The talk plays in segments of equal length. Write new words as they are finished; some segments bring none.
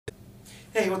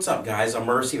Hey, what's up guys? I'm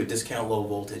Mercy with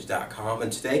DiscountLowVoltage.com,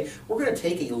 and today we're going to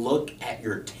take a look at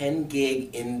your 10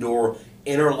 gig indoor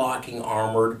interlocking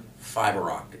armored fiber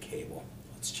optic cable.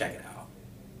 Let's check it out.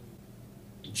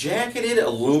 Jacketed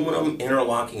aluminum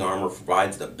interlocking armor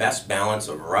provides the best balance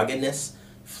of ruggedness,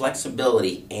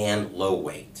 flexibility, and low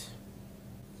weight.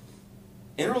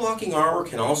 Interlocking armor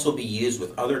can also be used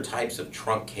with other types of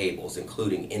trunk cables,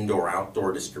 including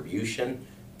indoor-outdoor distribution,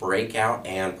 breakout,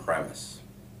 and premise.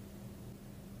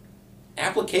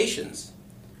 Applications: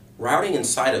 routing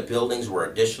inside of buildings where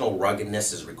additional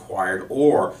ruggedness is required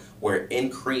or where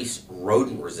increased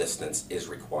rodent resistance is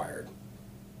required.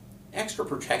 Extra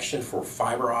protection for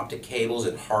fiber optic cables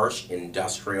in harsh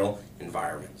industrial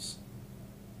environments.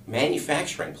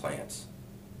 Manufacturing plants.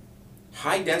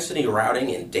 High density routing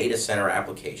in data center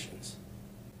applications.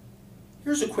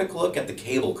 Here's a quick look at the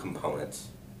cable components.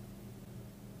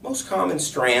 Most common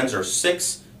strands are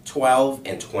 6, 12,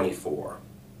 and 24.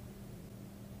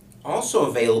 Also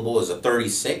available is a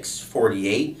 36,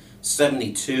 48,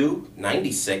 72,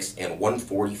 96, and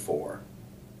 144.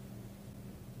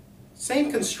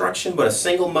 Same construction but a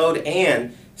single mode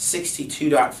and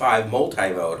 62.5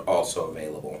 multi-mode also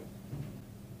available.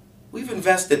 We've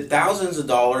invested thousands of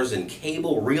dollars in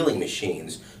cable reeling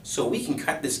machines so we can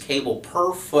cut this cable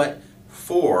per foot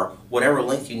for whatever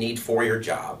length you need for your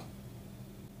job.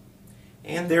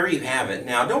 And there you have it.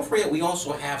 Now don't forget, we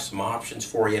also have some options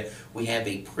for you. We have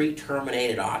a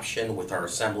pre-terminated option with our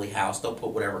assembly house. They'll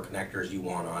put whatever connectors you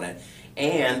want on it.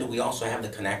 And we also have the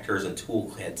connectors and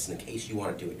tool kits in case you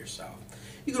want to do it yourself.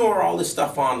 You can order all this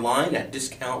stuff online at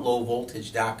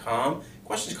DiscountLowVoltage.com.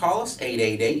 Questions, call us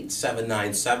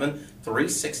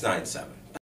 888-797-3697.